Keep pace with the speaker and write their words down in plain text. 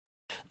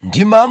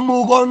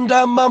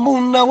ndimamukonda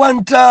mamuna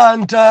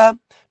wantanta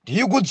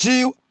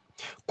ndikudziwa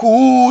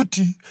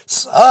kuti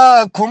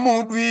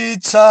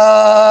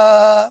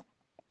sakumudwitsa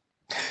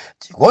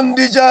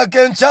chikondi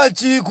chake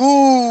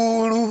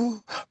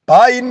nchachikulu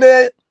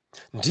paine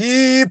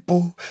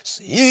ndipo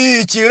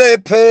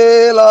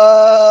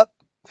sichilephera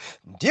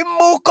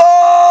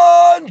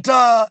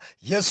ndimukonda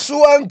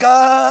Yesu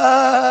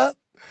wanga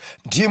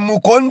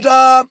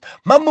ndimukonda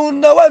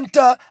mamuna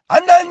wanta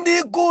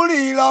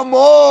anandigulira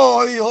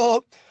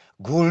moyo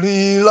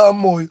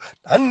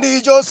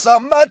nandichosa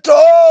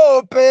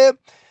matope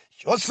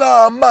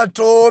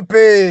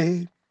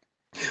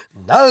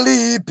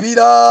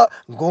nalipira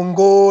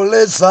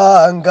ngongole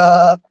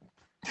zanga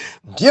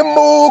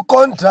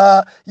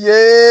ndimukonda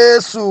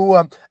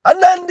Yesu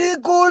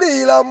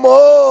anandigulira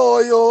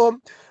moyo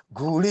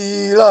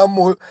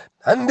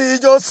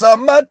nandichosa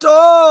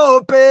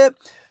matope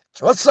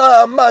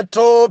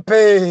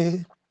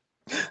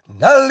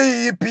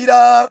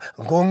nalipira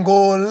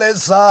ngongole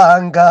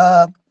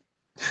zanga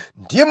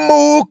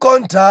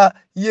ndimukonda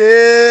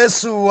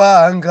Yesu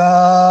wanga.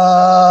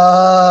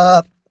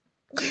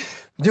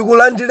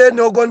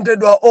 Ndikulandireni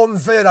okondedwa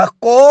omvera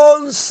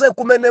konse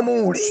kumene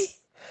muli.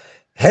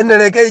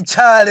 Heneleke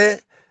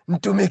ichale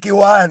mtumiki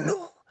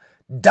wanu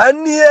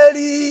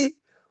Danieli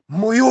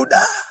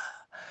Muyuda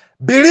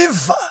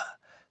believer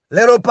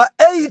lero pa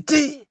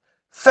 8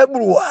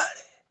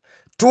 February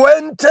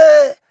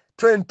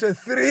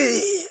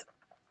 2023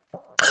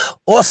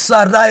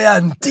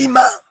 Osataya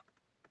mtima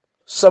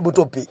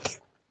sabutopiki.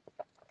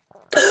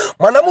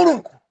 Mwana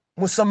Mulungu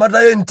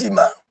musamataye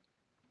mtima.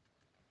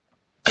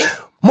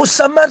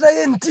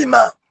 Musamataye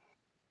mtima.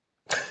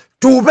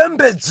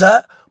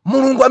 Tupembedza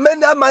Mulungu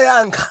amene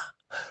amayankha.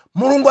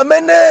 Mulungu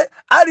amene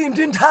ali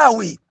ndi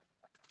nthawi.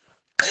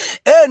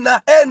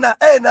 Ena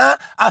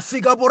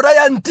afika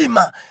potaya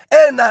mtima.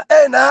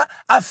 Ena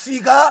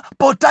afika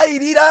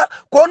potayirira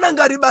kuona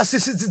ngati basi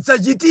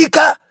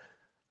sizidzachitika.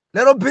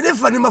 Lero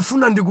believer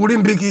nimafuna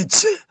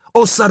ndikulimbikitse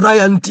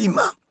osataya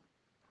mtima.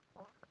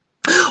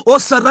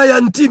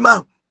 Osataya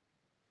mtima.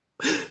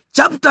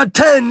 Chapter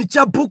 10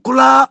 cha buku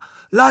la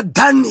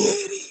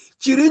Danieli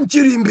chili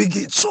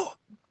nchilimbikitso.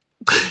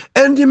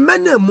 Endi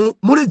menemu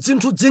muli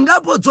zinthu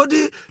zingapo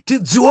zoti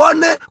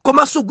tidzione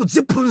komanso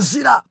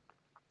kudziphunzira.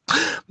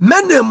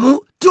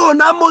 Menemu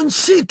tionamo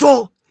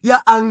ntchito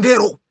ya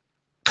angelo.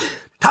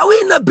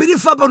 Tawina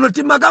believer pano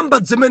timakamba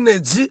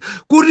zimenezi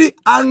kuti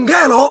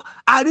angelo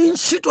ali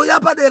ntchito ya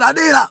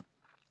padera.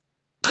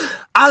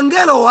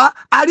 Angelowa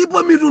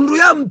alipo mitundu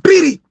ya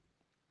mpiri.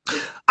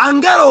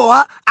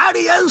 Angelowa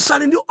aliyense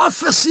ndi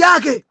office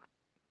yake.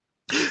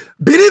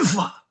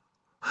 Believer,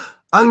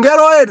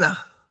 angelo ena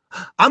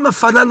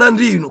amafanana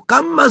ndinu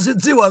kama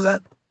zidziwa ka.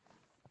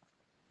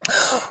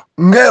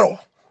 Ngelo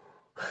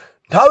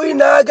nthawi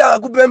inake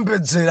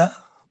akupembedzera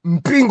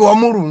mpingo wa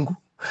Mulungu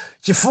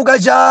chifukwa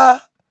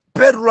cha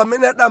Petro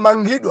amene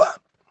adamangidwa.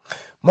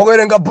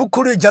 Mukuwerenga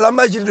buku lija la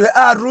machitidwe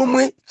a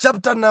Atumwi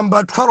chapter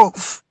number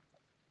 12.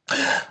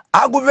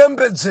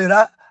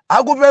 Akupembedzera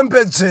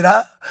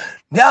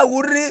ndi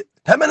akuti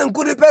pamene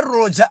nkuti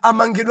Petro ja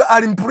amangidwa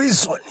ali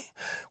mprison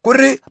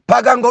kuti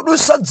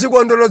pakangodusa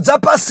dzikondolo za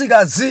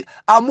Pasikazi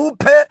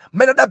amuphe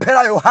mmene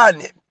adaphera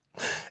Yohane.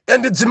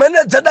 Endi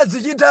zimene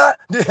zadazichita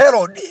ndi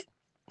Herode.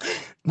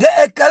 Ndi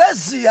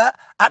eklesia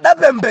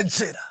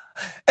adapembedzera.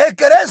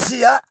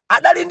 Eklesia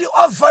adali ndi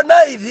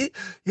overnight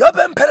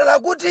yopempherera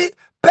kuti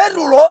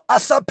Petro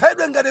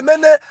asaphedwe ngati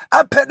mene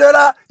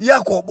aphedwera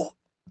Yakobo.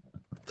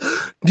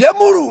 Ndiye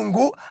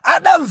Mulungu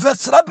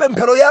adamvetsera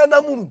pemphero ya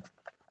ana Mulungu.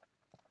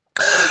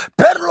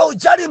 Petro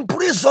ujali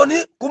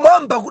mprison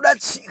kumwamba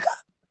kudatsika.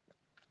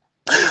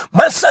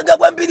 Masanga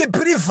kwambiri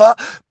believer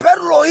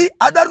Petro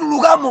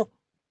adatulukamo.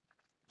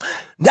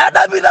 Ndi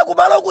adapita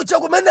kumalo kucha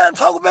kumene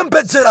anthu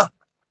akupembedzera.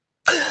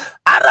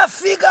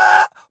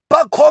 Arafika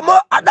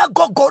pakhomo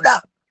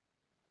adagogoda.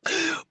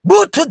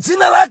 Buthu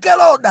dzina lake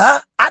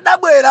Loda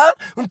adabwera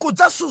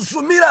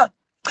nkudzasuzumira.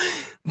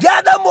 Ndi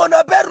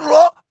adamona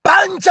Petro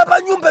panja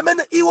pa nyumba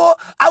imene iwo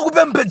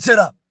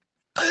akupembedzera.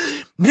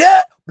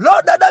 Ndiye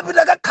Loda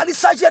adapita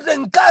kakhalisa chete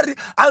nkari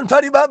anthu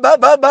ali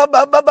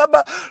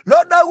baba.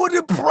 Loda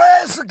kuti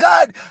praise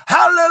God,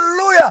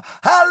 hallelujah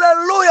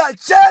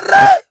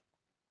chere.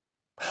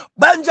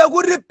 Banja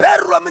kuti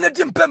Petro amene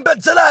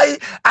timpembedzerayi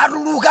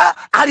atuluka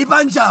ali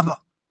panjapa.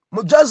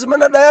 Mujazi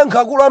mene adayankha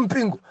akulu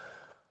ampingo.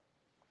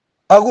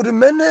 Akuti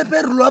mene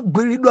Petro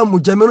agwiridwa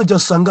mujameno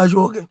chasanga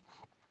choke.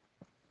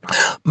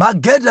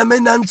 Mageti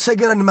amene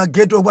antsekera ni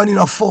mageti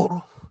okwanira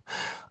 4.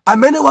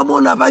 Amene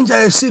wamona panja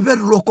yesi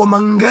Petro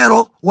koma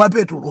ngelo wa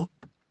Petro.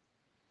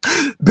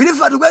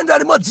 Believer tukwenda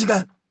limodzi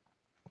ka.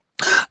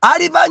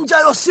 Ali panja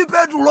yosi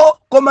Petro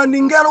koma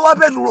ngelo wa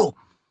Petro.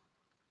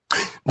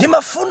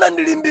 Ndimafuna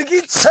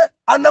ndilimbikitse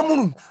ana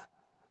Mulungu.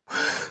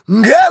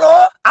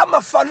 Ngelo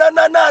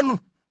amafanana nanu.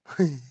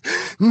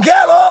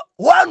 Ngelo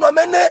wanu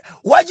amene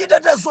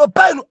wachitetezo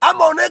panu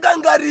amaoneka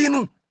ngati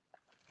inu.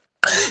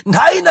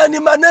 Ndaina ni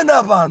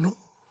manena pano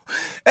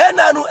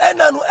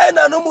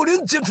enanu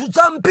muli zinthu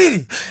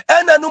zambiri,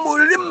 enanu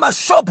muli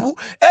mashopu,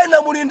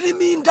 ena muli ndi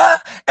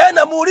minda,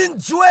 ena muli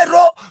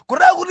mziwero,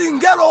 kuti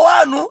ngelo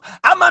wanu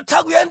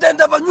amatha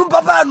kuyendayenda pa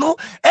nyumba panu,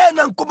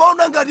 ena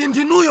nkumaona ngati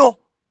ndinuyo.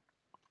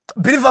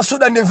 Believer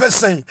should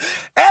invest.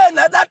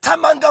 Ena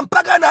datamanga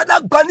mpaka na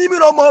adagwani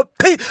milomo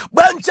pi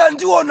bwancha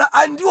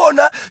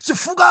andiona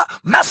chifuka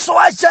maso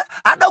ache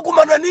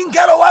adakumana ni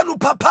ngelo wanu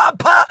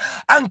papapa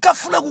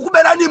ankafuna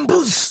kukuberani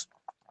mbuzi.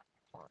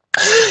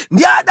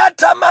 Ndi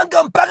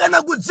adatamanga mpaka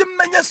na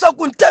kudzimenyesa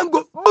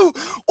kuntengo bu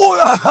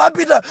uyo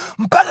habita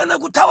mpaka na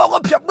kutawa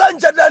kopya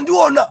bwancha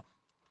andiona.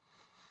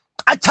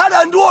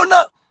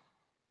 Achana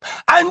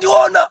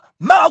andiona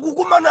maa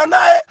kukumana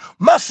naye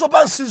maso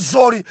pansi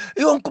zori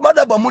iyo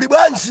nkumadabwa muli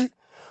bwanji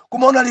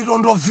kumaona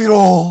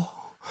litondoviro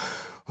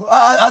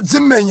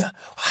adzimenya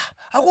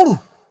akulu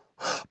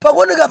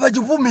pakoneka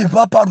pachipumi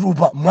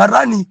paparupa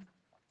mwarani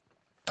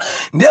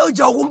ndiye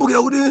uja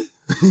ukumbukira kuti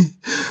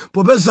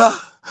popeza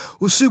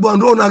usiku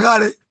andiona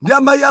kale ndi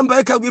amayamba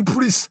eka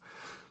kuiphulisa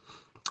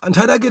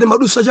anthaidakire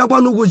madusa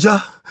chakwanu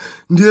kuja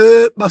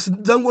ndiye basi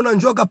dzangona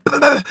njoka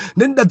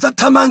ndi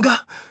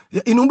ndadzathamanga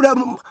inu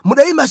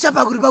mudaima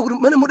chapa kuti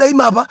mene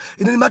mudaima apa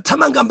ine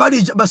mathamanga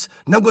mbalija basi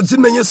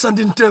nangodzimenyesa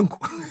ndi mtengo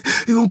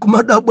iyo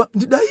nkumadabwa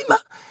ndidaima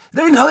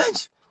ndali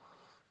nawenji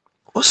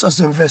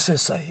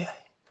osazimvesesa iye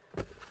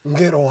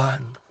ngero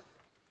wanu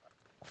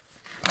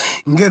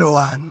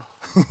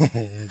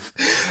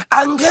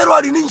angero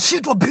ali ni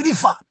ntchito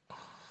bilifa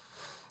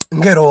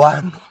ngero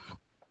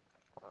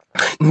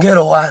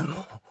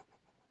wanu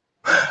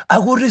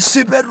akuti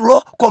si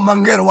Petro koma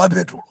ngero wa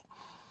Petro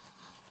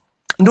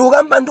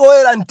ndikukamba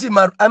ndoyera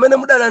mtima amene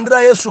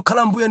mudalandira Yesu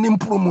khala mbuye ndi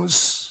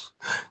mpulumutsi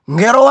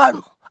ngero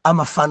wanu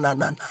amafanana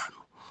nanu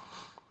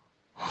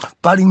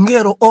pali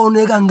ngero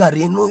oneka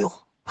ngati inuyo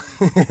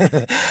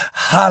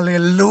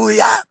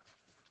hallelujah.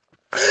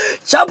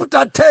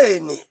 Chapter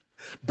 10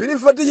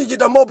 Bilifa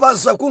tichichita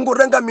mopasa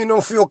kungutenga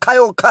minofu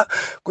yokhayoka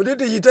kuti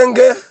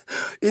tichitenge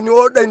in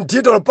order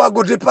ntito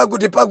pakuti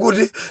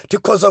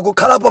tikhoza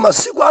kukhalapo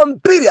masiku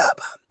ambiri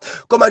apa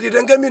koma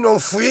titenge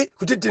minofu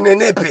kuti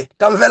tinenepe.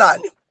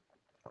 Tamverani.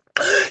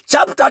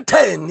 Chapter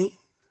 10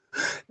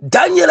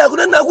 Daniel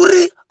akunena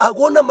kuti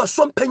akuona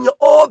masomphenya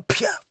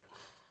opya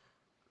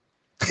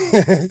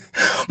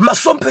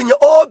masomphenya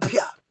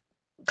opya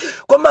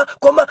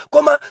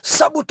koma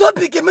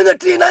subtopic imene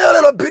tinayo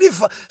lero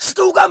Bilifa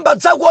situkamba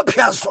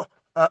zakuopyazo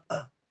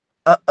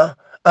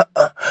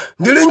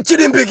ndili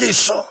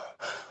mchilimbikiso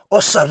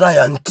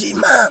osataya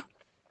mtima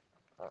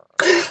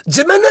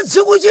zimene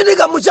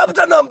zikuchitika mu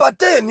chapter number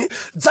 10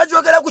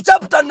 zachokera ku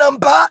chapter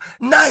number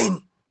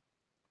 9.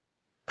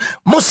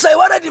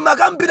 Musaiwale ndi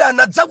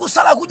makambirana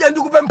zakusala kudya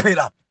ndi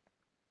kupemphera.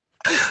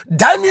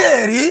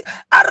 Danieli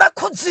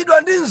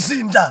arakhudzidwa ndi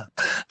mzinda,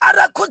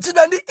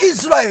 arakhudzidwa ndi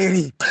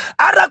Israeli,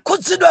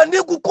 arakhudzidwa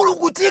ndi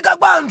kukulukutika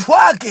kwa anthu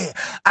ake,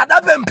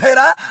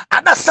 adapemphera,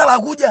 adasala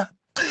kudya.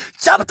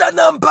 Chapter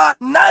number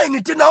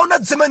 9 tinaona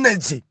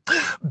zimenezi.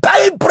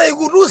 Bible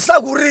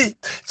ikutusa kuti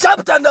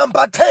chapter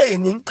number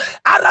 10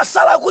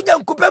 arasala kudya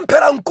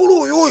nkupemphera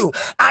mkulu uyuyu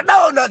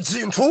adaona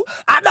zinthu,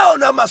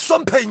 adaona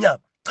masomphenya.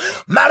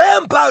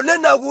 Malemba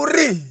anena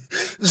kuti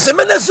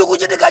zimene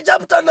zikuchitika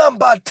chapter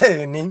number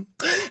 10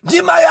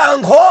 ndi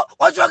mayankho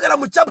ochokera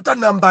mu chapter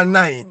number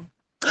 9.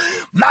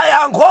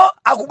 Mayankho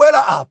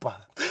akubwera apa.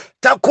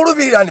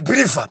 Takhulupirirani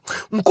Bilifa,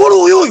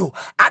 mkulu uyuyu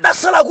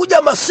adasala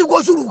kudya masiku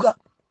ochuluka.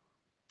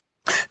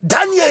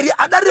 Daniel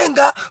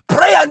adarenga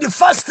prayer and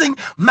fasting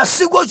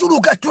masiku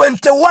ochuluka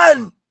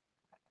 21.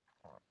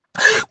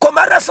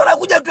 Koma adasala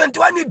kudya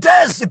 21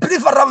 days.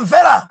 Bilifa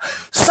ramvera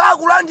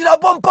sakulandira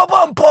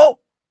pompo.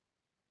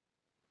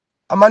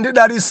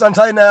 Amandidalisa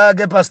nthaina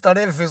yake Pastor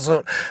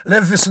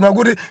Levis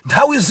nakuti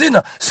nthawi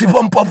zina si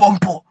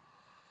pompo.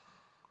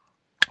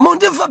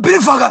 Mundimva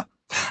Bilifa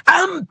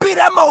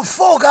ambiri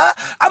amaufoka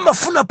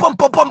amafuna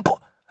pompo.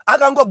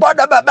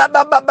 Akangobwada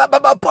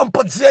baba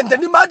pompo dziende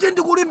ndimati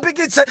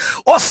ndikulimbikitse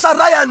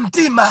osataya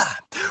mtima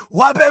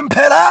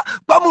wapemphera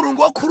kwa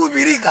Mulungu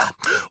wokhulupirika.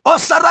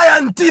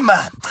 Osataya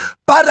mtima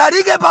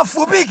patalike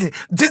pafupike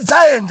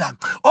dzidzaenda.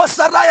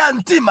 Osataya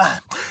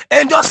mtima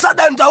ende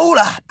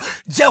osadandaula.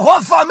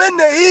 Jehova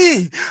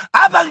ameneyi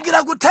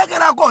apangira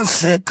kuthekera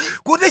konse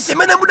kuti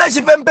chimene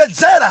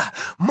mudachipembedzera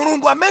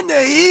Mulungu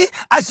ameneyi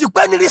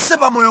achikwanirise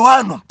pa moyo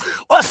wanu.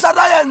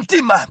 Osataya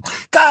mtima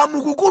ka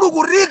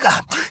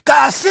mukukulukutika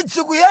ka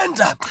sidzi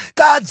kuyenda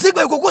ka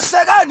dziko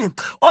kukusekani.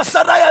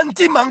 Osataya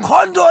mtima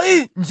nkhondo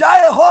iyi nja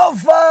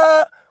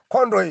Yehova.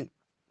 Nkhondo iyi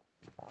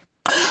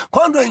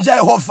nja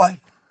Yehova.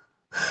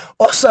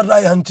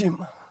 Osataya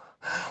mtima.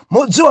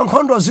 Mudziwa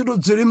nkhondo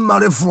zidu zili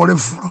mmalefulo.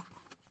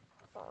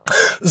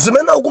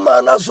 Zimene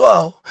ukumana nazo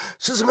awo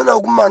si zimene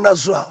ukumana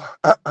nazo awo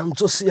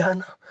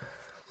nzosiyana.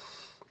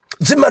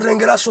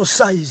 Zimatengeraso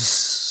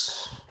size.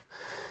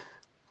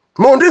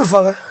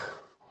 Mundimva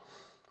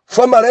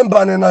fa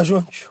malemba ane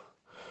nachoncho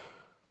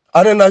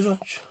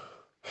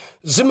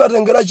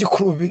zimatengera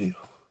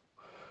chikhulupiriro.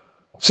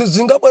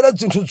 Sizingabwera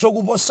zinthu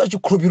zokuposa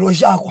chikhulupiriro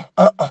chako.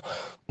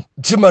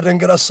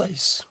 Zimatengera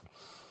size.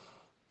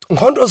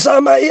 nkhondo za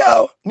amayi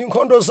yawo ni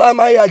nkhondo za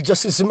amayi aja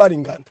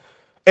sizimalingana,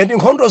 and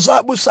nkhondo za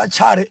abusa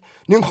atchale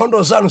ni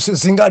nkhondo zanu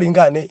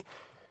sizingalingane.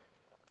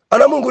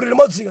 Ana Mulungu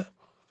limodzi,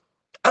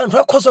 anthu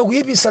akhoza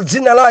kuyipisa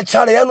dzina la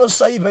atchale yanu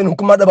osaipa inu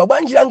kumadaba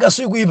bwanji anga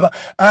sikuipa.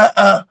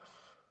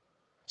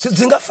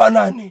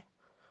 Sidzingafanane.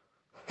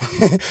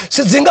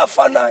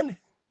 Sidzingafanane.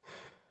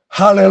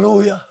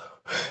 Hallelujah.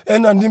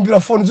 Ena ndimbira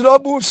foni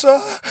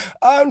zilabusa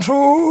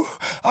anthu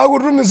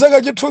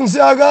akutumizaka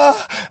chithunzi aka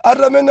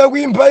atamene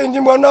kuimba inji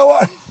mwana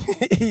wanu.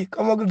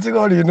 Kama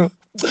kudziko lino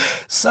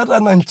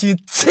Satana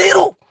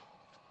nchitsiru.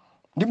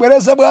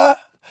 Ndibwereza bwa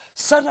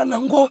Satana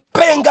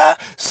ngopenga,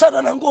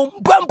 Satana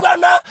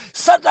ngombambwana,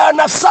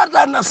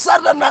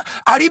 Satana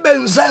alibe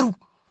nzeru.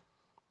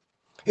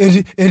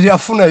 Eri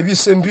afuna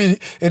ibise mbiri,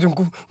 eri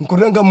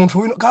nkurenga munthu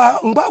wino ka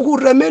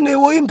ngwakuremene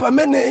woimba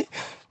mene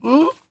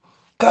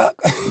ka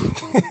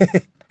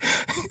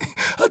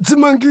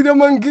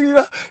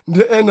mangirira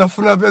ndi ena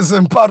afuna pese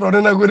mpato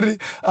nena kuti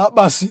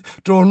basi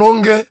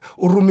tononge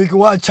urumiki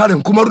wa atchale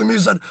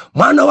nkumarumiza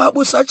mwana wa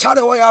abusa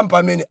atchale woyamba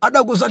amene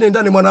adakuzane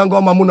ndani mwananga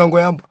wa mamuna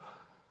ngoyamba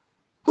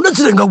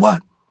unadzilenga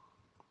bwana.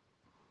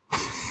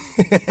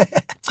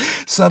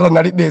 Satana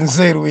alibe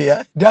nzeru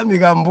ya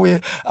ndiyamika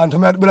Ambuye anthu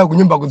amene atibwera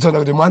kunyumba kudzona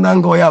kuti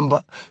mwananga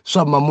woyamba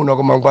swa mamuna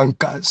koma ngwa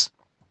mkazi.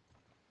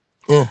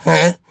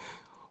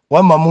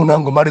 Wa mamuna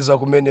ngomaliza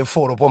kumene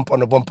foro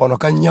pompano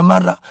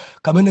kanyamara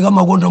kamene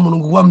kamakonda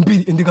Mulungu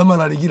kwambiri ndi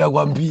kamalalikira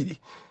kwambiri,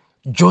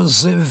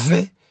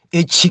 Joseph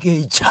echike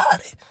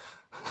ichare.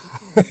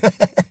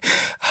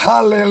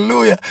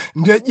 Hallelujah.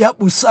 Ndiye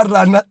jabu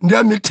Satana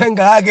ndiye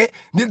mitenga yake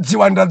ndi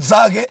ziwanda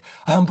zake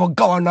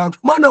ambogawana anthu.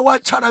 Mwana wa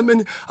atchale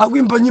amene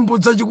akuimba nyimbo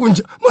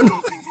zachikunja mwana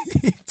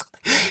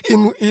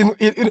inu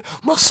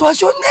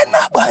maswacho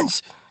nena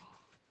bwanji.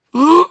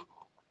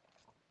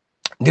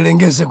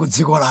 Ndilengeze ku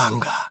dziko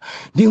langa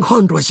ndi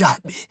nkhondo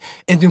chabe,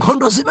 ndi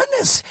nkhondo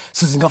zimenezi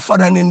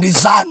sizingafanane ndi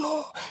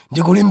zanu.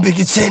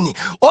 Ndikulimbikitseni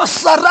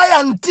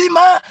osataya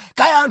mtima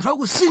kaya anthu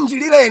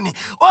akusinjilireni,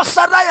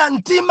 osataya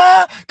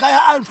mtima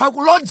kaya anthu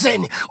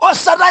akulodzeni,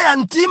 osataya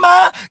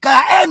mtima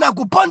kaya ena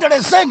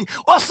kuponderezeni,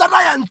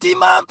 osataya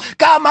mtima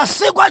kaya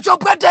masiku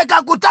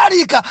achopweteka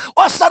kutalika,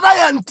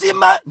 osataya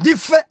mtima.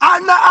 Ndife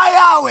ana a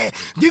Yawe,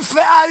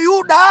 ndife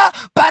Ayuda,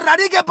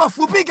 patalike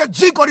pafupike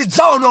dziko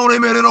lidzaona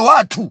ulemerero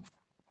wathu.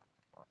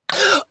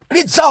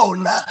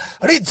 Lidzaona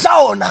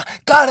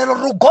kalero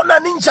rugona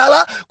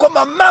ninjala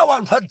koma mawa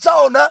anthu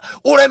adzaona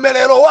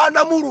ulemerero wa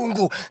ana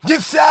Mulungu.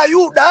 Ndife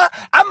Ayuda,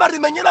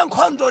 amatimenyera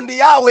nkhondo ndi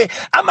Yawe,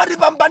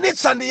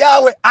 amatipambanitsa ndi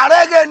Yawe.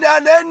 Alekeni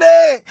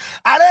anene,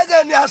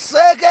 alekeni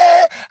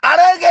aseke,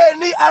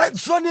 alekeni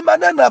aledzoni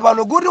manena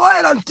pano kuti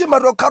wayera mtima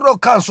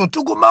tokhatokhanso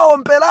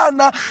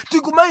tikumaomberana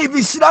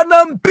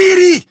tikumayipisirana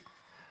mpiri.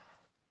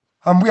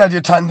 Ambuye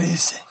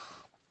atithandize.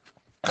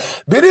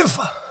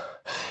 Believer,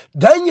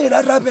 Daniel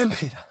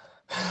atapemphera,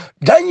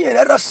 Daniel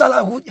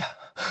atasala kudya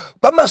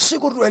pa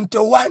masiku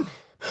 21,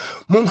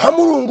 munthu wa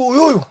Mulungu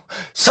uyuyu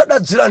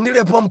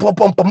sadadzilandire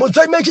pompo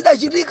mudzayime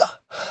chidachitika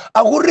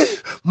akuti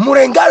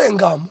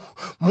mulengalengamu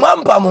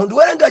mwambamo.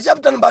 Ndiwerenga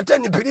chapter number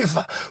 10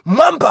 believer,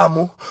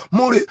 mwambamo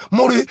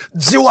muli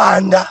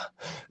dziwanda,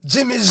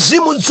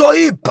 dzimizimu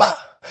zoyipa,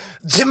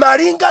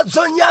 dzimalinga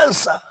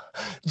zonyansa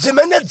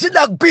zimene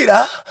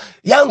zidagwira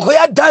yankho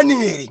ya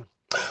Danieli.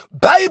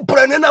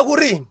 Bible nena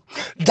kuti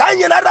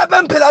Daniel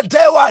atapemphera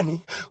day 1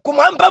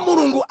 kumwamba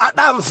Mulungu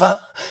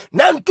adamva,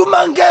 na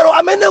mtuma ngelo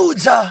amene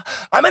uja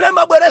amene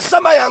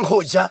amabweresa mayankho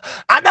uja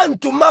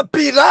adamtuma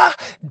pita.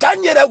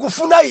 Daniel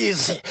akufuna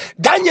izi,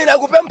 Daniel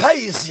akupempha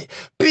izi,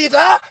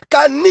 pita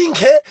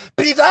kaninke,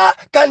 pita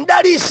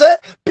kandalise,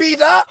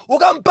 pita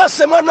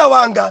ukampase mwana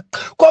wanga.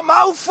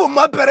 Koma ufumu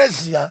wa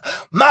Perezia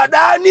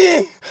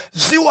madani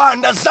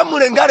ziwanda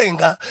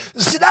zamulengalenga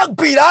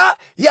zidagwira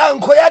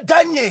yankho ya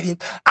Danieli.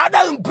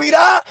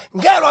 Adamgwira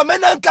ngelo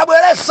amene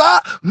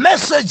ankabweresa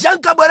message,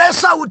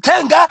 ankabweresa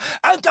uthenga,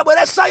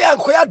 ankabweresa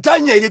yankho ya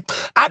Danieli.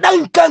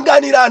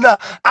 Adankanganirana,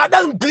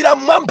 adamgwira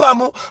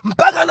mwambamo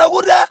mpaka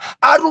nakuti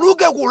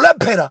atuluke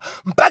kulephera,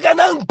 mpaka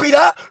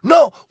namgwira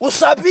no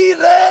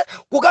usapire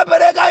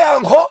kukapereka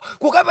yankho,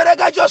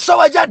 kukapereka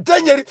chosowa cha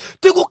Danieli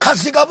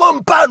tikukhazikapo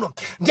mpano.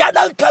 Ndi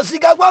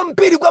adankhazika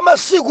kwambiri kwa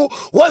masiku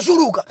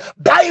wochuluka.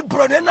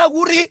 Bible nena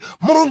kuti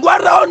Mulungu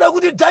ataona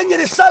kuti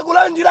Danieli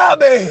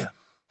sakulandirabe,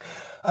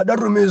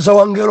 adatumiza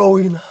wangelo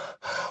wina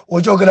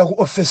wochokera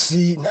ku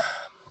ofesi ina.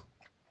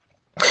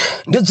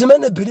 Ndi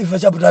zimene believer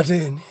chapter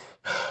 10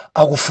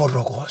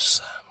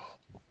 akufotokoza.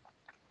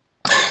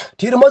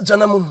 Tili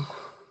modzana Mulungu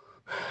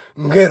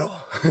ngelo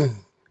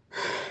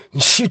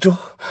ntchito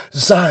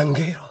za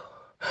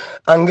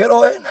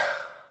angelo ena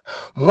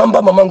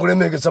mwamba mamangu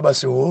lemekeza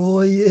basi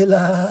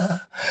oyela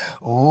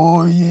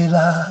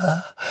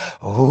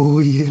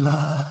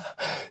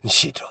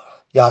ntchito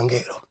ya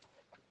angelo.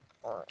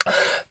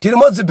 Tili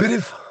modzi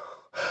believer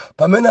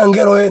pamene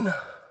angelo ena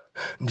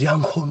ndi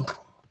ankhondo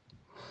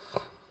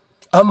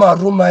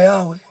amaruma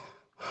yawe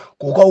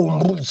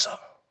kukaumbudza,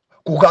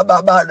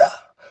 kukababada,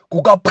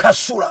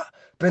 kukaphwasula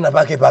pena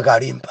pake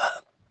pakalimba.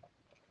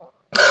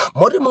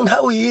 Moti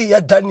munthawi iyi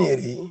ya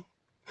Danieli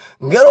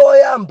ngelo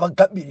woyamba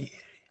Gabrieli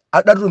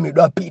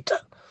adatumidwa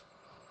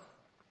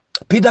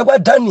Pita kwa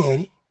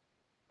Danieli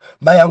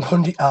mayankho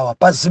ndi awa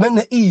pa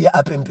zimene iye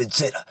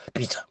apembedzera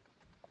Pita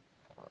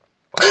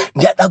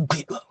ndi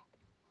adagwidwa.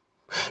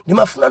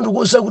 Ndimafuna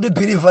ndikuwuze kuti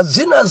believe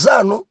zina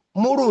zanu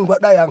Mulungu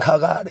adayankha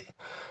kale.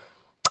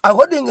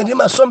 According ndi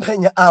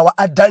masomphenya awa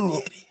a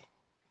Danieli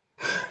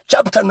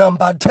chapter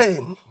number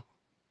 10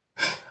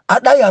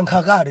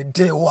 adayankha kale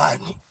day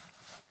 1.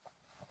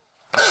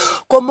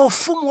 Koma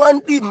ufumu wa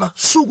mdima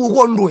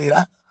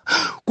sukukondwera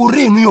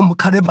kuti inuyo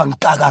mukhale pa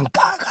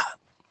mkaka.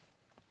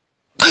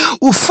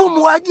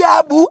 Ufumu wa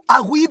Ajabu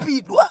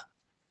akuyipidwa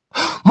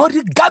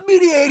moti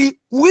Gabrieli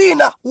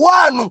wina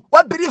wanu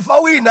wa believe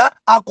wina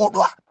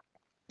akodwa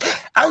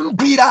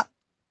angwira.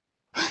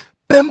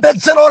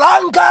 Pembedzero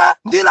langa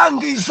ndi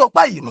langizo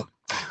kwa inu,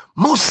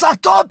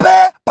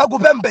 musatope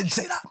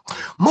pakupembedzera,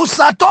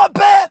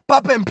 musatope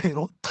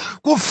papemphero,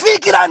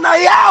 kufikira na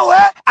Yawe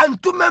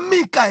antume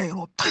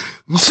Mikaelo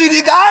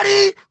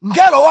msilikali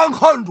ngelo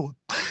wankhondo.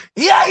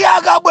 Iye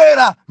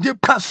akabwera ndi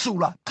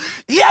phwasula,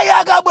 iye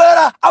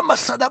akabwera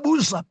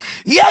amasadabuza,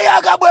 iye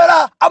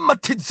akabwera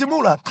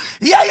amathidzimula,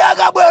 iye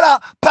akabwera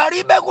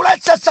palibe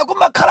kuletsetsa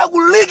kumakhala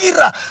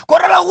kulikira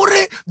kotero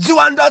kuti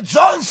ziwanda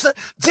zonse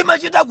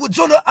zimachita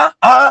kudziona.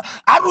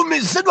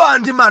 Atumizidwa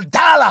ndi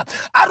madala,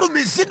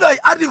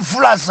 atumizidwa ati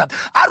vulasa,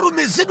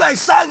 atumizidwa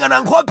isanga na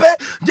nkhope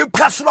ndi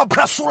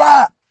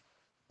phwasula.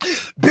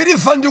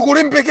 Believe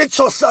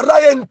ndikulimbikitsa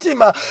usaraye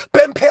mtima,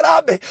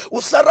 pempherabe,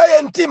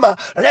 usaraye mtima,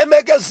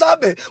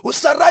 lemekezabe,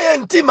 usaraye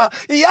mtima.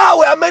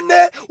 Yawe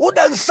amene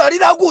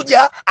udansalira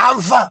kudya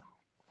amva.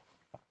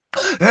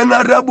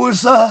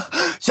 Enarabusa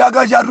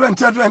chaka cha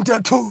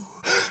 2022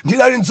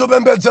 ndidali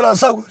nzopembedzera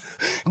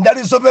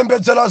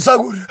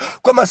zakuti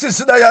koma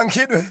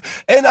sisidayankhidwe.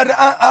 Enati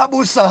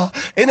abusa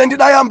ine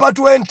ndidayamba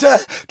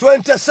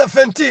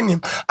 2017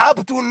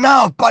 up to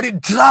now pali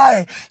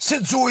dry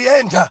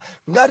sidzuyenda.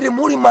 Ngati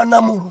muli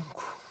mwana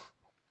Mulungu,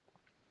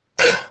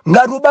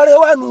 ngati ubale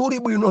wanu uli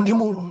bwino ndi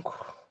Mulungu,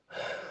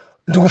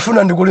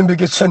 ndikufuna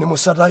ndikulimbikitseni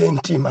musataye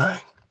mtima.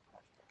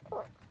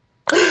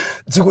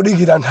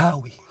 Zikudikira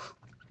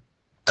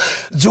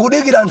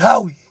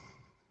nthawi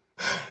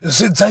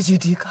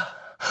zidzachitika.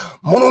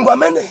 Mulungu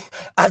amene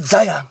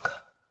adzayankha,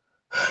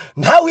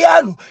 nthawi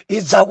yanu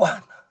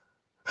idzakwana.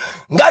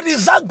 Ngati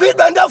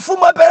zagwidwa ndi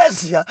mfumu wa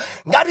Perezia,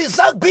 ngati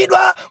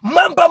zagwidwa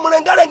mwamba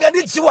mlengalenga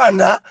ndi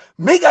ziwanda,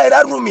 Mikaeli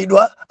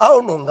atumidwa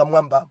aononga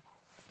mwamba.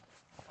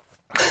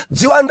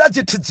 Ziwanda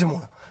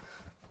zithidzimula.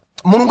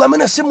 Mulungu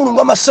amene si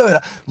Mulungu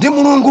amasewera, ndi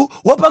Mulungu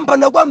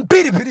wopambana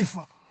kwambiri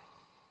pilifa.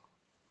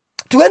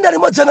 Tuyenda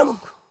limodzi na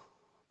Mulungu.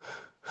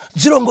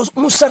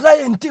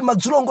 Musataye mtima,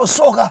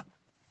 zilongosoka.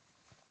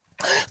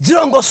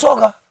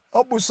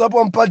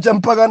 Obusapo mpaja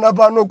mpaka na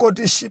pano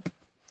koti ship.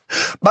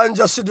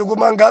 Banja siti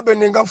kumangabe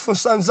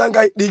ningafunsa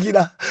nzanga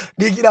dikira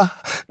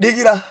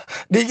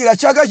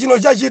chaka chino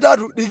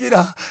chachitatu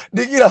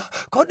dikira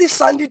kodi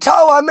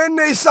sandithawa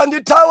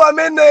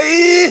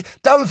amene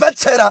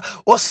tamvetsera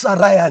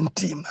osaraya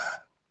mtima.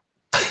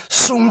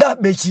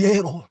 Sungabe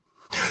chiyero,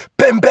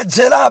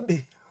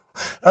 pembedzerabe,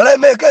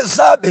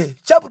 lemekezabe.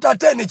 Chapter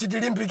 10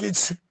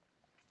 chitilimbikitse.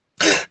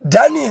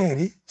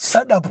 Danieli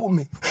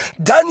sadapume,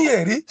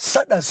 Danieli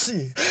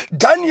sadasiye,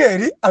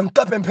 Danieli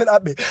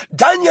ankapempherabe,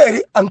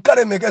 Danieli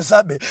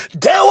ankalemekezabe.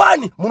 Day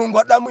 1 Mulungu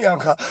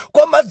adamuyankha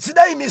koma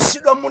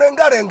zidayimisidwa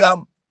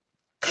mlengalengamu.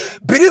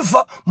 Believe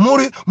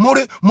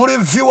muri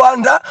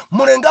viwanda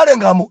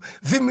mlengalengamu,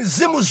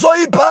 vimizimu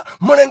zoipa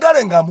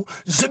mlengalengamu,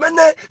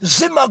 zimene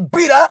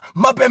zimagwira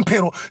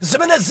mapemphero,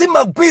 zimene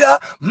zimagwira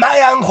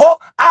mayankho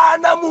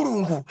ana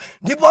Mulungu.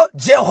 Ndipo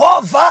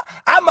Jehova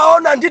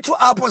amaona ndithu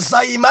apo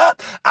zaima,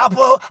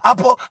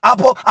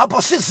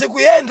 apo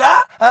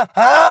sizikuyenda.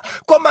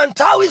 Koma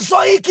nthawi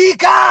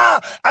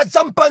zoyikika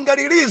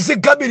adzampangalirizi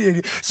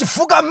Gabrieli,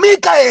 chifukwa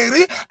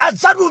Mikaeli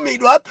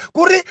adzatumidwa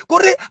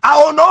kuti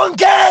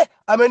aononge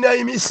amene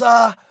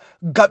ayimisa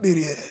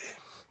Gabrieli.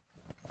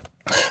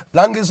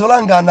 Langizo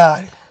langa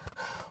nali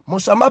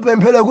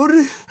musamapemphere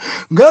kuti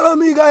ngelo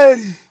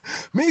Mikaeli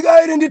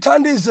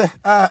ndithandize.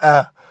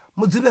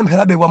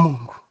 Mudzipempherabe kwa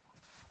Mulungu,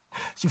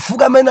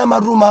 chifukwa amene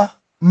amatuma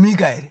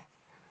Mikaeli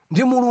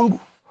ndi Mulungu,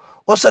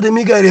 osati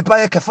Mikaeli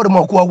payekha foti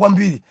mwakuwa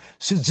kwambiri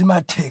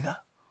sizimatheka.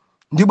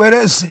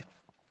 Ndibwereze,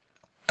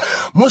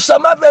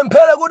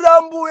 musamapemphere kuti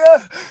Ambuye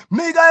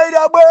Mikaeli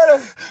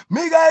abwere,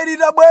 Mikaeli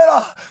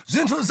tabwera,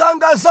 zinthu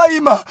zanga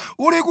zaima,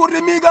 uli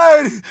kuti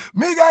Mikaeli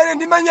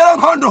ndimenyera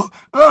nkhondo.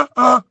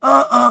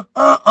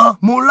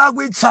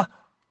 Mulakwitsa.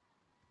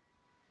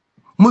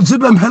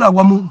 Mudzipemphera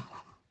kwa Mulungu.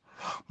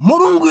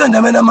 Mulungu yenda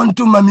amene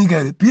amantuma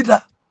Mikaeli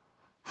pita,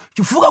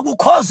 chifukwa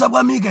kukhoza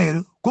kwa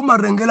Mikaeli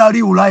kumarengera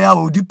liwu la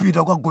yawo kuti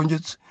pita kwa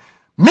gonjetse.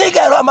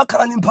 Mikaeli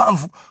amakhala ni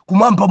mphamvu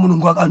kumwamba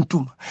Mulungu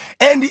akantuma,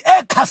 endi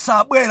ekha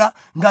sabwera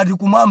ngati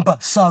kumwamba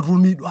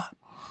satumidwa.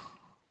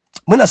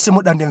 Mwina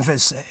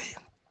simudandimvese.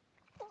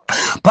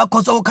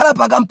 Pakhoza kukhala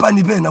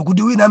pakampani pena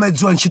kuti wina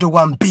amadziwa ntchito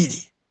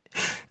kwambiri.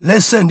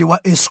 Lesendi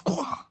wa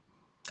Eskom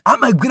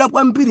amagwira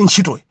kwambiri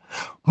ntchito.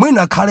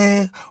 Mwina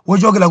khale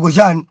wochokera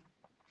kuchani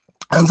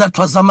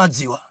anzathu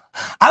azamadziwa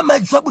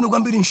amadziwa bwino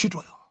kwambiri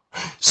ntchitoyo.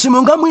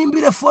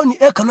 Simungamuimbire foni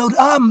ekana kuti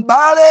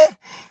m'bale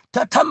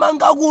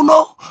tathamanga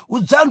kuno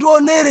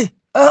udzandionere.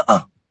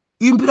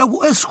 Imbira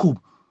ku escope.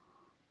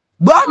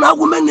 Bwana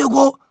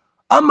akumeneko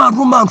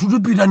amaruma anthu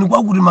tipitani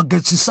kwakuti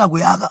magetsi sako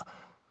yaka.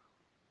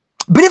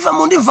 Bilifa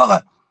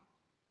mundimvaka.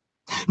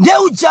 Ndiye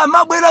uja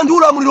amabwera ndi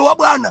ulamuliro wa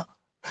bwana.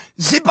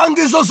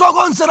 Zipangizo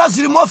zokonzera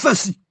zili mu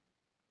ofesi.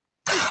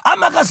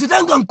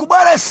 Amakazitenga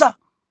nkubweresa.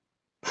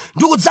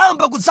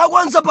 Ndikudzamba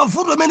kudzakonza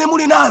pavuto imene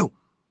muli nayo.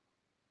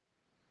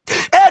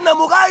 Ena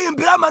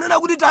mukayimbira manena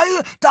kuti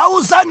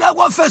tauzani aku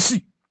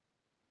ofesi.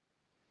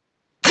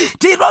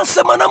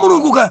 Tilonse mwana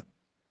mulungu ka.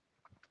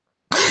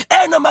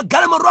 Ena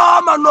magalimoto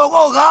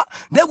amanokoka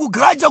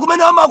ndekugraja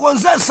kumene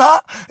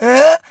amakonzesa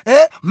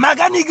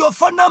makaniki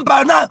ofona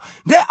namba nayo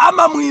nde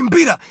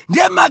amamuimbira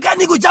ndiye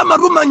makaniki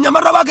chamaruma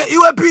mnyamata wake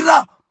iwe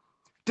pita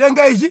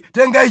tenga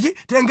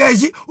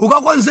ichi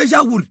ukakonze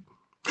chakuti.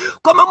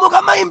 Koma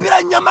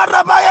mukamayimbira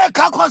mnyamata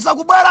payekha akhoza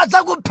kubwera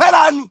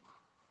dzakupherani.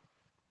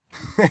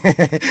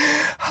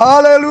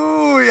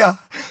 Hallelujah.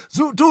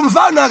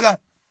 Tumvana ka.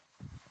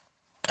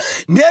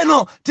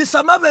 Ndeno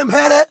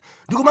tisamapemphere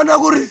ndikumana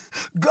kuti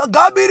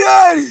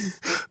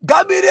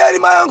Gabrieli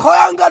mayankho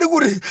yanga ali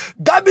kuti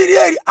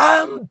Gabrieli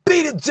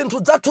ambiri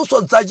zinthu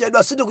zathuso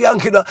zachedwa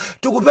sindikuyankhidwa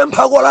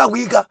tikupempha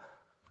kolakwika.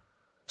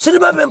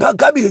 Sindimapempha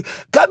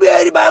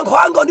Gabrieli mayankho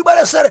anga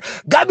ndibweresere.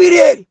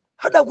 Gabrieli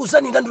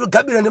hadakuzani ngandiro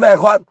Gabrieli ndi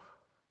mayankho anu.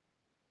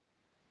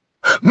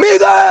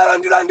 Mikaela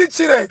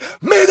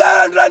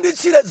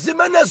ndilanditsire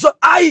zimenezo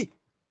ayi.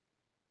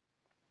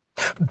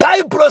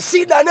 Bible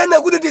sida nene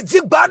kuti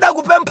tidzigwada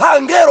kupempha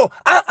angelo.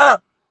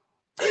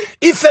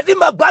 Ife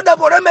timagwada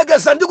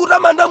polemekeza ndi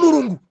kutamanda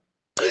Mulungu.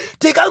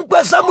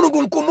 Tikankweza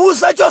Mulungu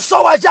nkumuuza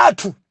chosowa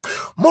chathu.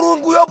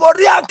 Mulungu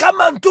yopoti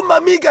ankhamantuma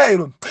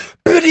Mikaelo.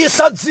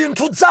 Pirisa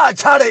zinthu za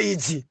atchale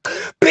idzi.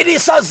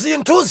 Pirisa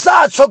zinthu za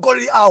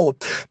atsogoleri awo.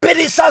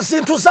 Pirisa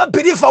zinthu za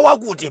Bilifa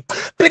wakuti.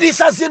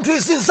 Pirisa zinthu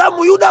izi za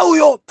Muyuda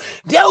uyo.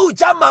 Ndiye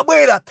uja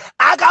amabwera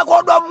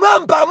akakodwa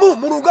mwambamu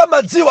Mulungu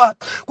amadziwa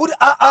kuti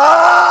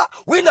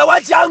wina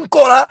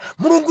wachiankola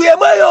Mulungu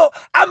yemweyo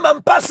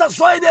amampasa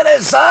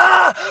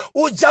zoyenereza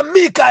uja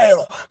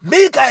Mikaelo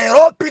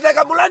pita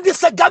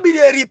kamulandise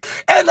Gabrieli.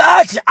 Ena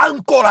achi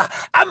ankola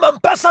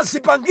amampasa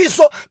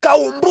zipangiso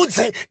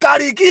kaumbudze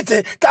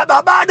kalikite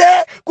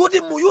kababade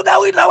kuti Muyuda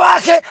wina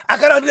wake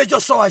akalandire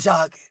chosowa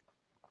chake.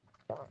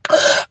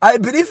 I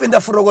believe in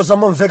the furokoza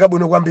momveka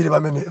bwino kwambiri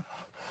pamenepo.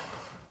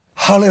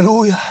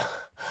 Hallelujah.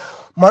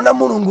 Mwana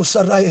Mulungu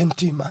saraye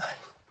mtima.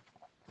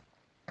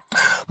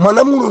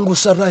 Mwana Mulungu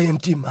saraye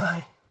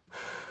mtima.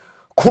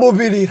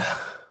 Khulupirira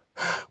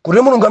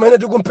kuti Mulungu amene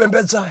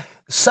tikumpembedza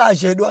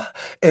sachedwa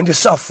and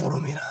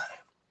safulumira.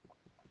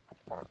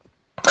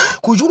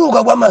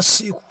 Kuchuluka kwa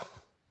masiku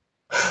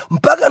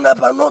mpaka na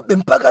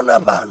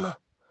pano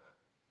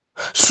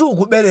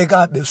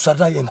sukuberekabe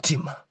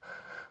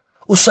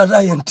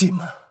usataye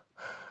mtima.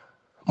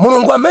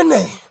 Mulungu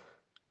amene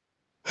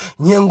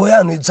nyengo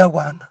yanu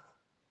idzakwana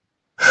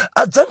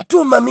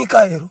adzamtuma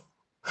Mikaelo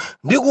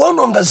ndi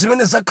kuononga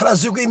zimene zakhala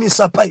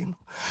zikuyimisa paino.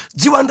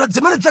 Ziwanda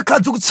zimene zakhala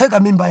zikutseka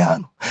mimba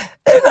yanu.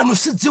 Ena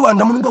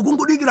nusidziwanda Mulungu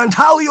akungudikira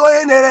nthawi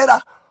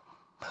yoyenerera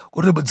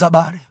kuti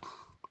mudzabale.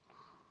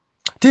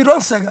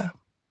 Tironseka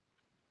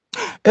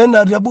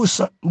ena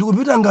riabusa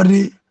ndikupita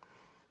ngati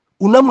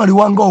unamwali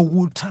wanga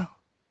ukutha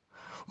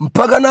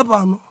mpaka na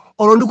pano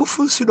olo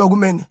ndikufunsidwa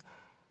kumene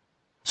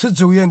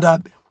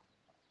sidziuyendabe.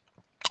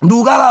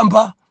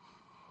 Ndikukalamba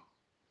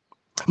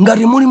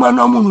ngati muli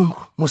mwana wa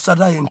Mulungu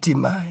musataye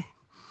mtima.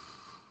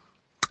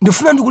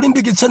 Ndifuna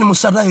ndikulimbikitseni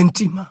musataye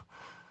mtima.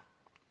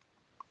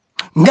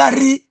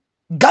 Ngati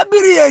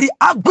Gabrieli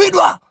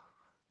agwidwa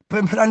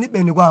pempherani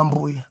beni kwa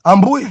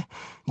Ambuye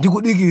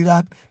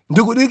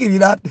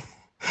ndikudikirirabe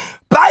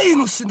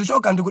painu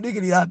sindichoka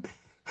ndikudikirirabe.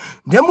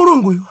 Ndiye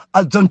Mulunguyo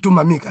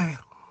adzamtuma Mikaelo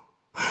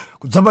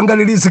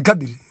kudzapangaliriza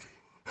Gabrieli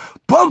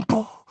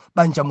pompo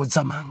banja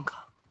mudzamanga.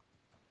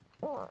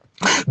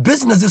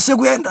 Business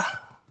sikuyenda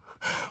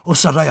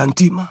osataya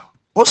mtima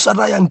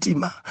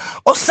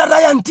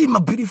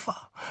Bilifa.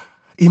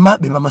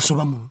 Imabe pamaso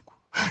pa Mulungu.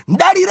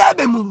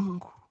 Ndalirabe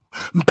Mulungu.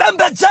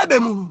 Mpembedzebe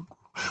Mulungu.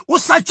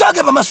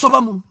 Usachoke pamaso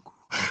pa Mulungu.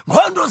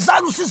 Nkhondo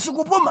zanu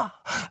sisikupuma.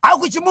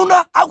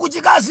 Akuchimuna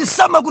akuchikazi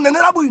sama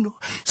kunenera bwino.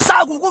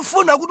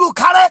 Sakukufuna kuti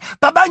ukhale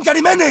pabanja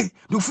limene.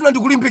 Ndikufuna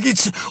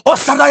ndikulimbikitse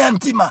osataya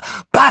mtima.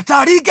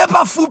 Patalike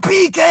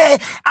pafupike.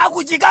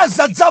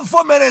 Akuchikazi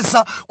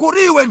adzavomereza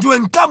kuti iwe ndiwe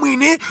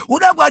mkamwini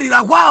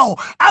udabwalira kwawo.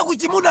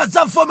 Akuchimuna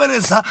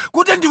adzavomereza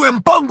kuti ndiwe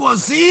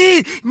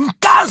mpongozi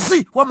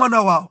mkazi wa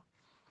mwana wawo.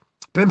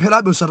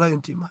 Pempherabe usataye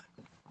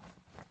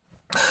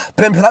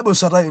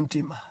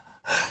mtima.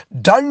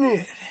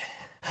 Daniel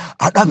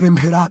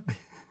adapempherabe,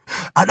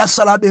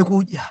 adasalabe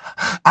kudya,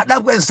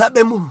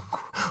 adakwezabe Mulungu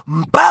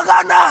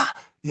mpaka na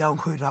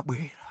yankho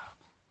itabwera.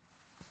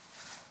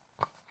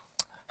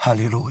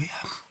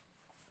 Hallelujah.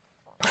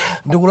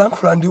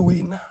 Ndikulankhula ndi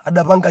wina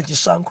adapanga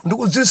chisankho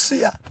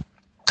ndikudzisiya.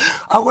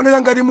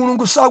 Akoneka ngati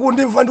Mulungu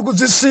sakundimva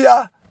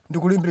ndikudzisiya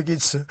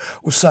ndikulimbikitse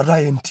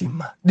usataye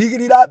mtima.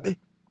 Dikirirabe.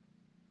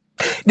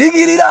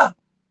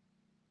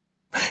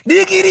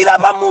 Dikirira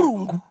pa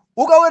Mulungu.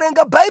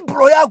 Ukawerenga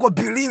Baibulo yako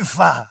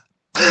believer.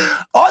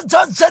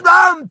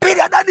 Odzozedwa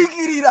mpiri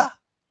adadikirira.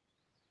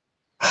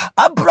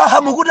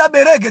 Abrahamu kuti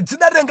abereke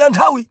zidatenga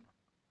nthawi.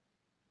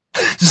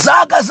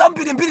 Zaka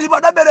zambirimbiri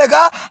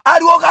padabereka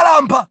ali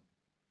wokalamba.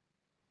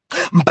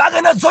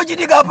 Mpaka na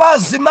zochitika pa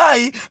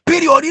azimayi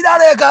period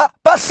idaleka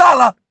pa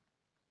Sara.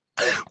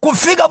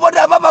 Kufika poti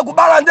apapa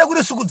kubala ndiye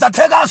kuti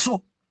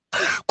sikudzathekaso.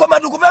 Koma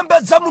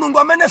tikupembedza Mulungu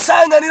amene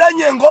sayang'anira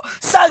nyengo,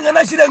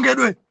 sayang'ana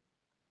chilengedwe.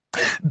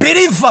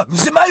 Believer,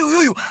 mzimayi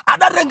uyuyu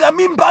adatenga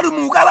mimba ali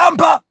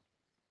mukalamba.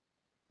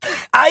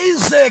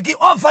 Isaac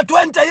over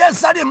 20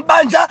 years ali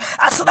mbanja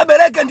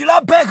asadabereke ndi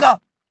Rebeka.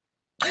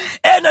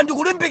 Ena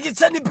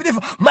ndikulimbikitseni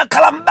believer,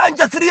 makhala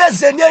mbanja 3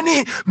 years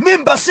yeniyeni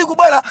mimba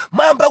sikubwera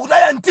mayamba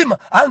kutaya mtima.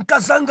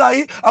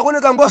 Ankazangayi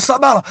akoneka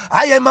ngosabala,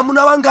 aye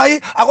mamuna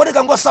wangayi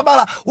akoneka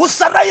ngosabala.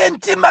 Usataye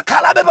mtima,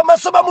 khalabe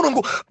pamaso pa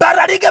Mulungu,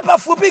 paralike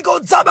pafupike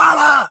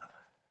udzabala.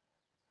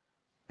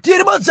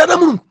 Tiri bodzana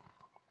Mulungu.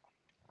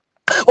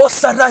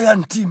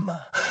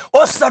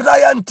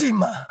 Osataya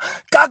mtima,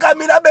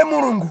 kakamirabe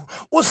Mulungu,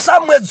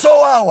 usamwe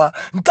dzowawa,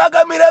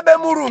 kakamirabe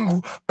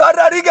Mulungu,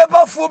 paralike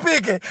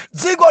pafupike.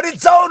 Dziko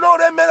lidzaona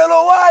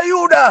ulemerero wa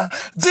Ayuda,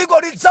 dziko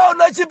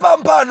lidzaona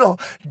chipambano.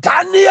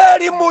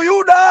 Danieli mu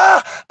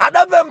Yuda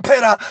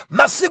adapemphera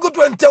masiku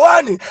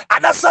 21,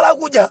 adasala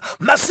kudya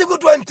masiku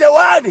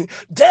 21.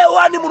 Day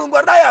 1 Mulungu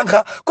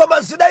adayankha,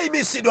 koma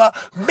zidayimisidwa.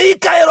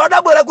 Mikaelo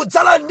adabwera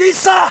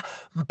kudzalandisa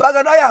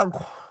mpaka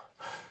nayankho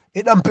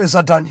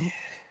idampeza Danieli.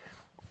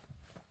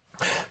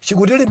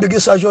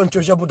 Chikutilimbikisa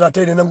choncho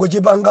chaputatene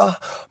nangochipanga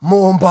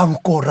muomba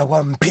mkora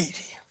kwa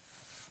mpiri.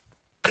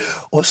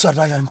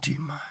 Osataya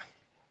mtima.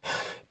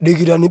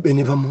 Dikirani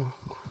beni pa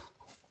Mulungu.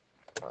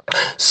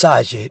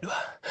 Sachedwa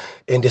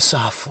ende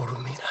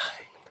safulumira.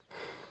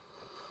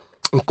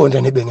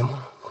 Mkondane beni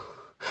Mulungu.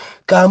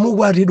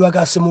 Kamugwaridwa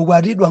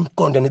kasimugwaridwa,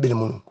 mkondane beni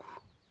Mulungu.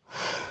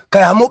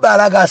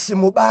 Kamubala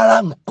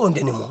kasimubala,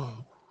 mkondane Mulungu.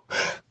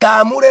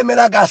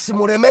 Kamulemera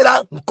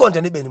kasimuremera,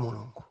 mkondane beni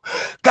Mulungu.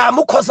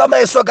 Kamukhosa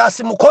mayeso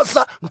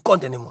kasimukhosa,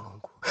 mkondane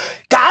Mulungu.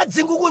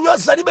 Kadzingu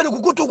kunyoza libeni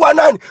kukutukwa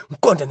nani,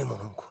 mkondane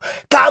Mulungu.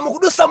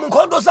 Kamukudusa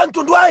munkhondo za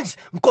mtundu wanji,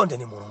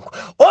 mkondane Mulungu.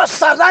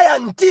 Osataya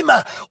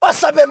mtima,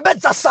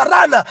 osapembedza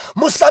sarana,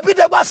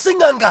 musapite kwa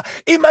sing'anga,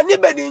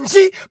 imanibe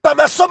ninji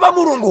pamaso pa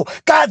Mulungu.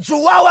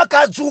 Kadzuwawa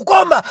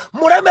kadzukoma,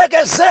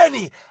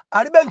 mulemekezeni.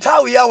 Alibe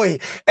nthawi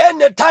yawe.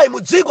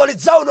 Anytime dziko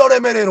lidzaona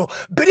ulemerero.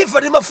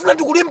 Believer, ndimafuna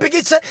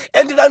ndikulimbikitse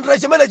endilandira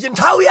chimene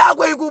nthawi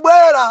yako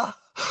ikubwera.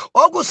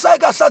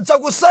 Okuseka sadza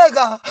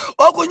kuseka,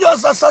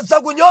 okunyoza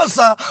sadza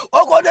kunyoza,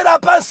 okuonera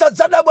pansi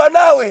adzadabwa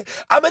nawe.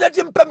 Amene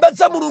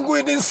timpembedza Mulungu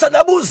ndi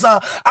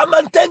nsadabuza,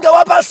 amantenga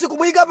wapasi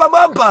kumuyika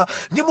pamwamba.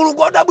 Ndi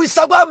Mulungu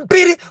odabwisa kwa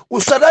mpiri.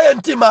 Usataye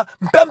mtima,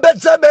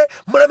 mpembedzebe,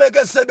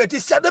 mulemekezebe.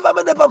 Tisiyane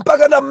pamene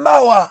pampaka na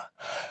mmawa.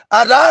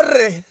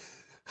 Atare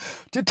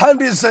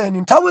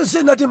tithandizeni, nthawi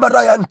zina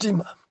timataya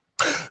mtima.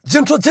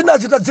 Zinthu zina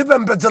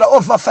zitadzipembedzera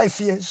over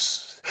 5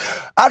 years.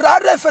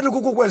 Atare fe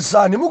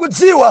tikukukwezani,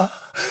 mukudziwa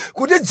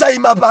kuti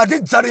dzayima pati,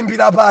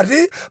 dzalimbira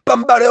pati pa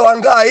m'bale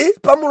wangayi,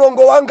 pa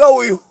mulongo wanga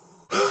uyu.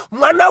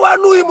 Mwana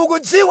wanuyu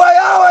mukudziwa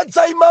yawe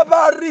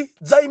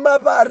dzayima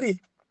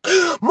pati.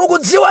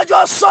 Mukudziwa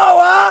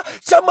chosowa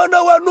cha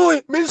mwana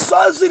wanuyu,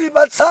 misozi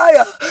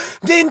lipatsaya.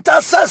 Ndi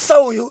ntasesa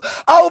uyu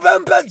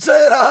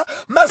aupembedzera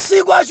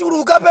masiku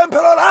achuluka,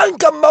 pemphero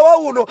langa mmawa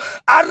uno.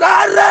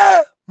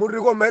 Atare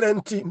murikomere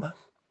mtima.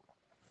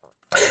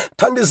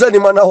 Thandizeni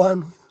mwana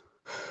wanu,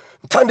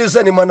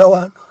 thandizeni mwana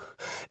wanu,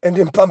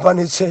 endi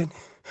mpambanitseni.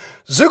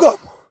 Zikomo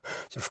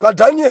chifukwa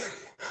Danieli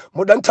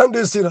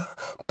mudanthandizira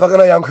mpaka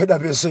nayankho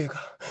idapezeka.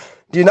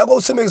 Ndinako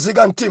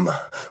utsimikizika mtima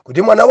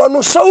kuti mwana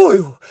wanunso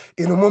uyu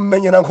inu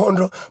mummenyera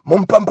nkhondo,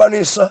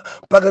 mumpambanisa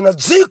mpaka na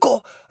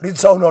dziko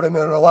lidzaona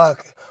ulemerero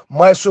wake.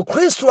 Mwa Yesu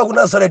Khristu wa ku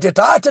Nazareti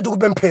Tate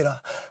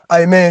tikupemphera.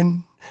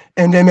 Amen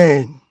and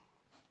amen.